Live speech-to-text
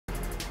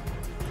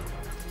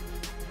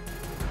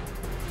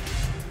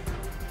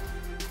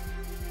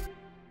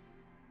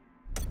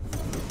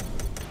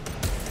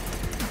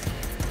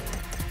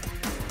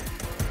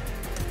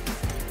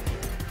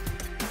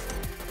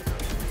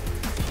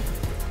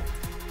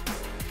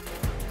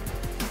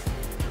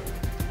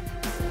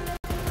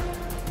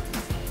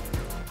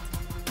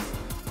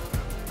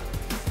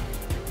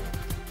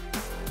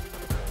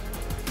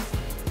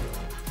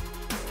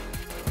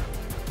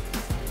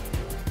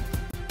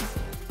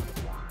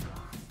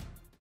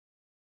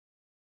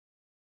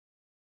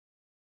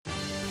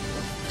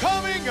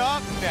Coming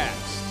up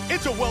next,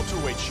 it's a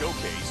welterweight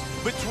showcase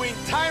between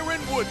Tyron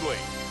Woodley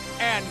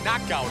and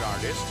knockout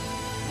artist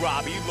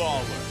Robbie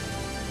Lawler.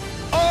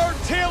 Our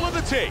tale of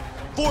the tape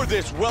for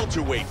this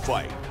welterweight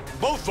fight.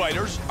 Both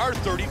fighters are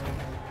 30.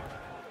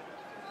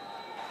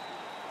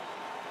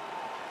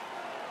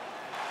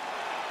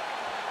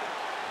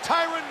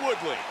 Tyron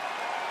Woodley,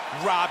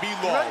 Robbie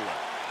Lawler.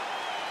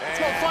 Let's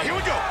go fight. Here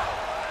we go.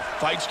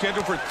 Fight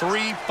scheduled for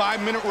 3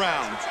 5-minute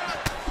rounds.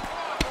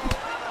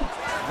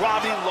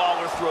 Robbie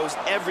Lawler throws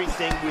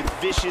everything with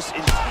vicious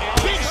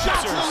intent. Big shot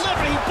to the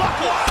liver, he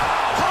buckles.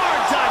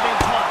 Hard diving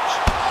punch.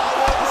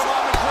 All over him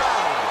on the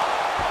ground.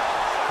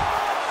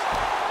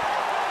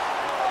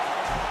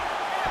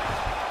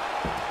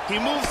 He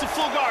moves to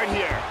full guard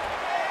here.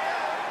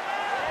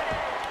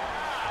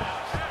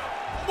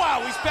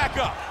 Wow, he's back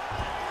up.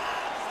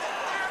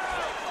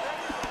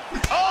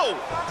 Oh!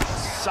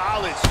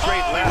 Solid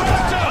straight left.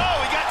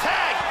 Oh, he got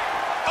tagged.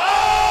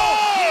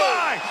 Oh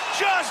my!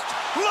 Just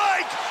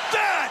like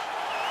that!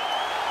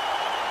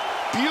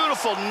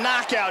 Beautiful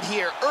knockout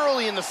here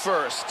early in the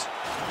first.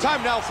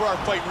 Time now for our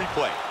fight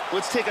replay.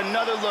 Let's take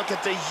another look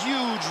at the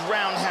huge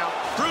roundhouse.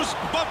 Bruce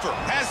Buffer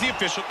has the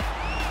official.